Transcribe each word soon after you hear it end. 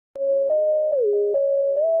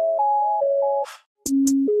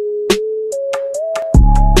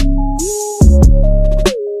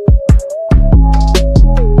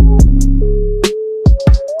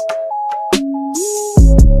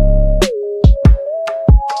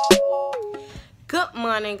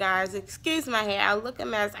morning, guys. Excuse my hair. I look a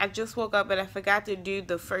mess. I just woke up, but I forgot to do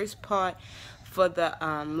the first part for the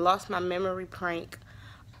lost my memory prank.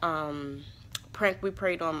 Prank we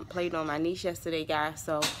played on my niece yesterday, guys.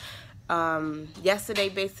 So yesterday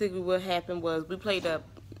basically what happened was we played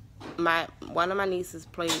one of my nieces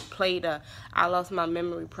played a I lost my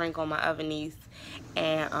memory prank on my other niece,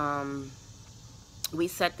 and we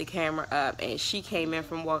set the camera up, and she came in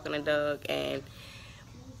from walking the dog, and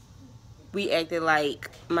we acted like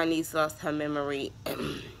my niece lost her memory,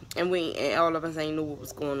 and all of us ain't knew what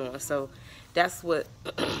was going on. So that's what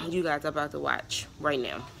you guys are about to watch right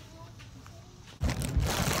now.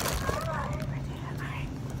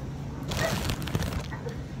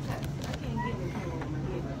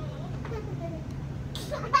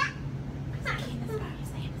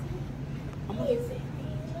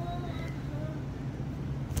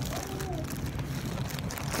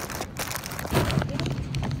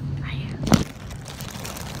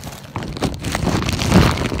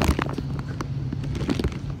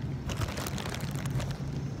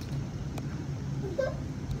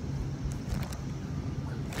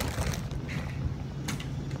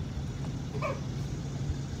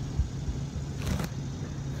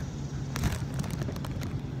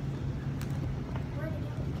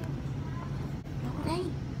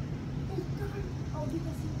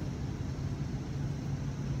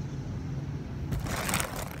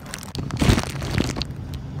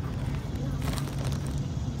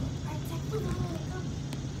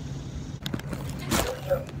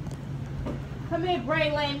 Come here,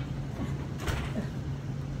 Braylon.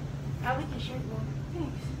 Oh, we can share more.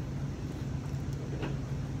 Thanks.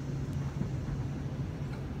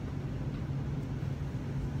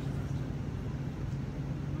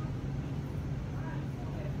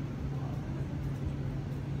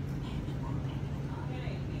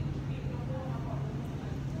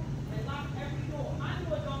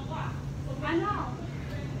 I know.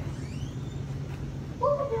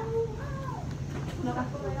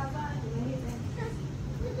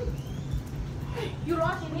 You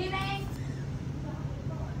lost your knee,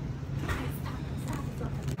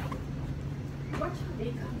 watch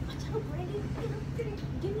out, Brady.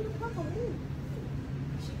 Give me the purple.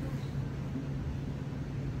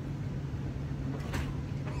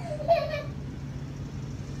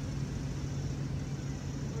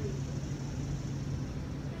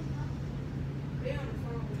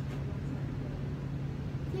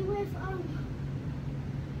 They with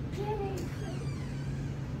Jenny.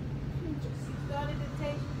 Started to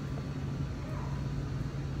take.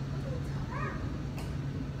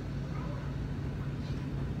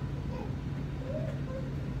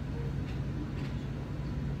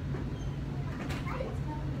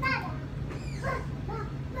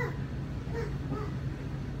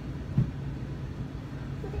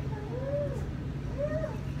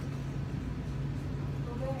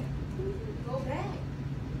 Go back.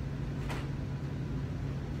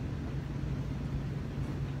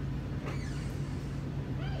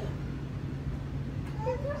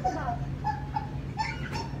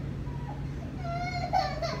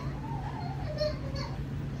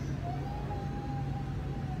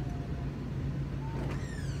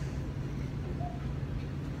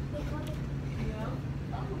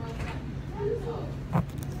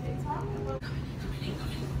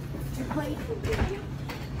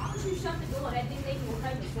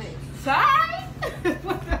 Sorry?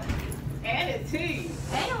 Attitude.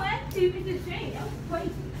 Ain't no attitude, it's just shame. That was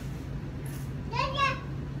crazy.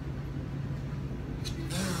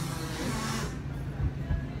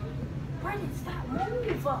 Brandon, stop.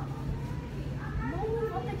 Move up.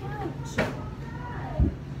 Move on the couch.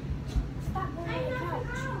 Stop going on the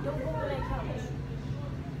couch. Don't go on that couch.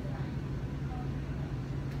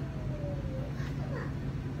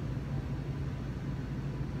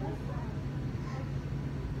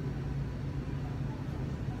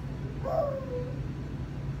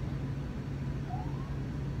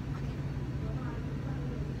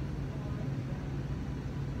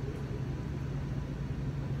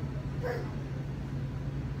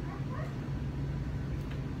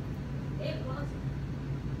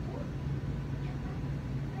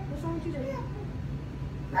 What's wrong with you, Jay?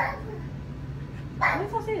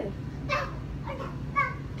 What's I said? Hi.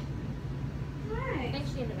 I think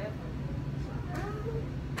she in the bathroom.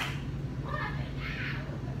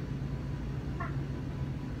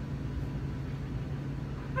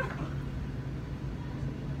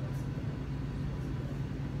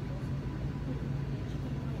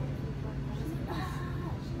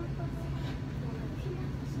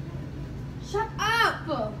 Shut up!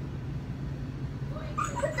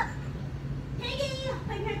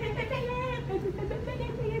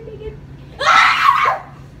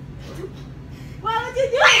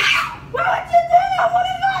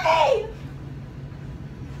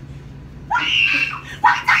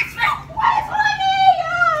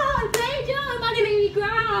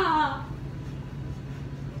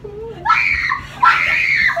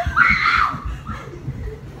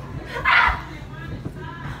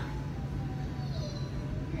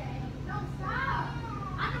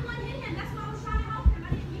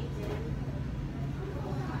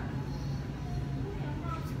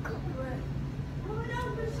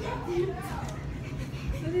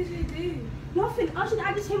 What did she do? Nothing.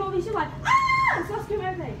 I just came over and she was like, ah! So I screamed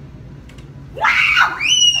everything.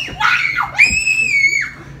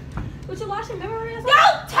 Would you watch your memory or something?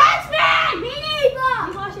 Don't touch me! Me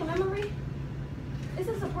neither! You watch your memory? Is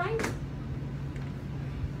this a prank?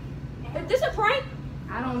 Is this a prank?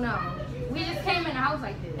 I don't know. We just came in the house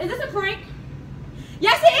like this. Is this a prank?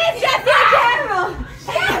 Yes, it is! Yes, it's a camera!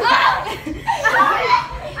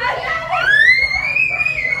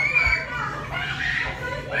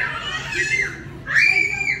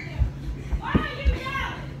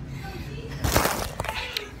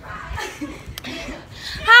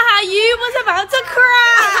 You was about to cry.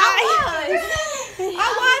 I was.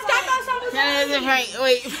 I thought something was Right,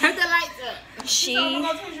 wait, put the lights up. She knew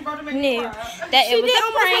that it was a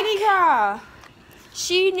prank.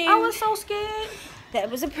 She knew. I was so scared.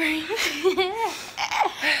 That was a prank.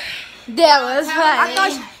 That was funny. I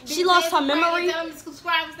thought she lost her memory.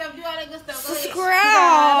 Subscribe and stuff, do all that good stuff.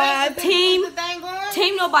 Subscribe.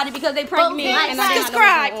 Team nobody because they pranked me. And I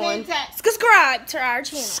subscribe to our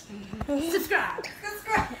channel. Subscribe.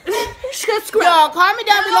 Yo, comment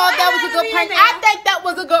down below if that was a good prank. I think that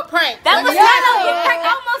was a good prank. That was kind of a good prank.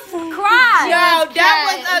 I almost cried. Yo, that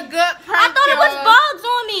was a good prank. I thought it was bugs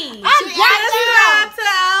on me.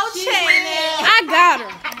 I got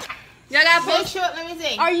her. Y'all got make sure. Let me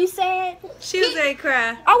see. Are you sad? She was ready to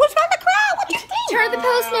cry. I was trying to cry. What do you think? Turn the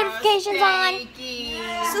post notifications on.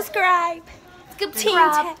 Subscribe.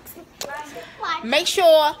 Subscribe. Make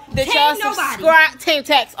sure that y'all subscribe. Team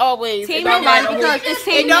Tex always. Team nobody because it's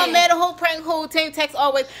team. It don't matter who prank who. Team Tex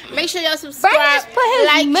always. Make sure y'all subscribe,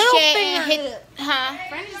 like, share, and hit.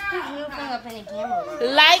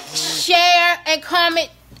 Like, share, and comment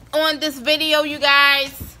on this video, you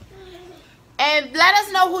guys. And let us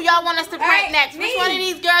know who y'all want us to prank next. Which one of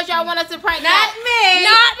these girls y'all want us to prank next? Not me.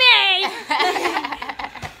 Not me.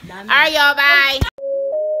 All right, y'all. Bye.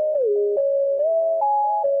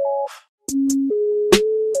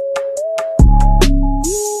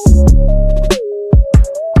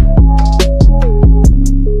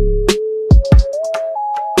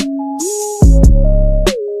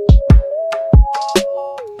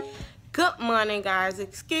 Good morning, guys.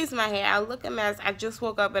 Excuse my hair. I look a mess. I just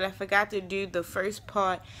woke up, but I forgot to do the first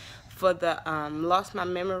part for the lost my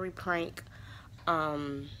memory prank.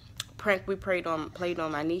 Prank we played on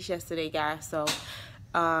my niece yesterday, guys. So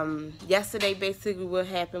yesterday, basically, what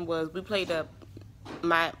happened was we played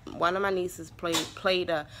one of my nieces played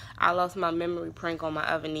a I lost my memory prank on my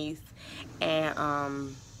other niece,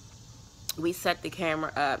 and we set the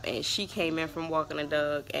camera up, and she came in from walking the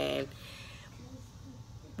dog, and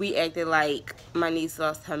we acted like my niece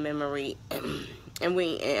lost her memory, and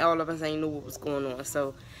all of us ain't knew what was going on.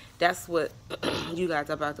 So that's what you guys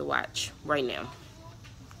are about to watch right now.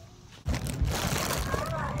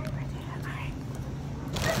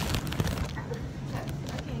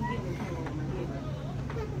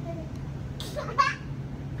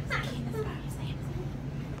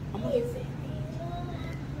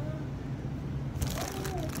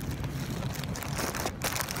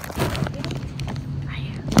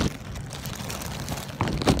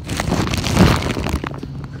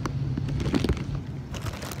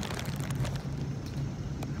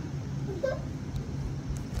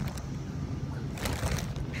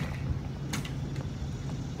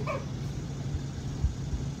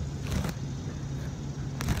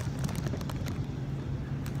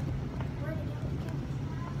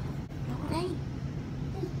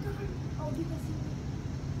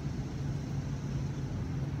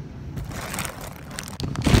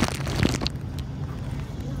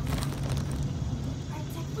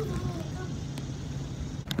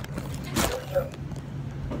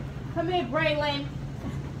 Come here, Braylon.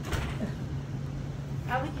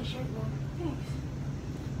 I like your shirt, Mom. Thanks.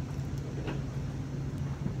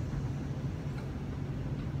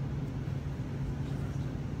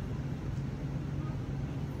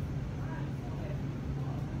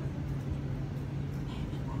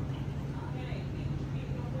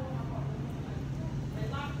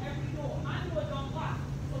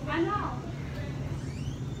 I know.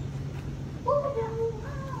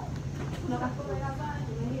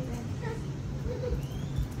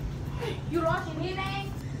 You lost your knee,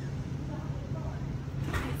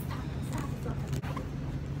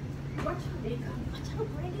 Watch out,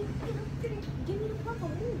 Brandon. Give me the purple.